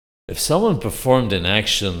If someone performed an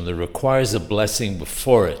action that requires a blessing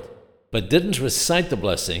before it, but didn't recite the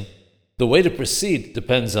blessing, the way to proceed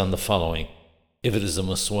depends on the following. If it is a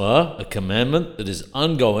maswa, a commandment that is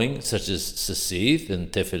ongoing, such as tzitzit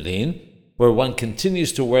and tefillin, where one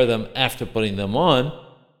continues to wear them after putting them on,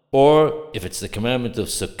 or if it's the commandment of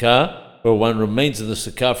sukkah, where one remains in the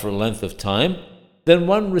sukkah for a length of time, then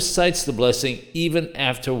one recites the blessing even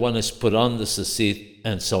after one has put on the tzitzit,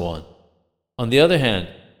 and so on. On the other hand,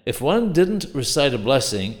 if one didn't recite a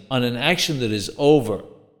blessing on an action that is over,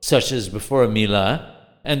 such as before a milah,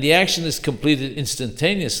 and the action is completed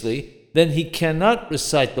instantaneously, then he cannot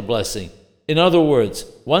recite the blessing. In other words,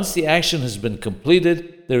 once the action has been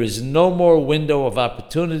completed, there is no more window of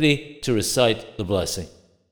opportunity to recite the blessing.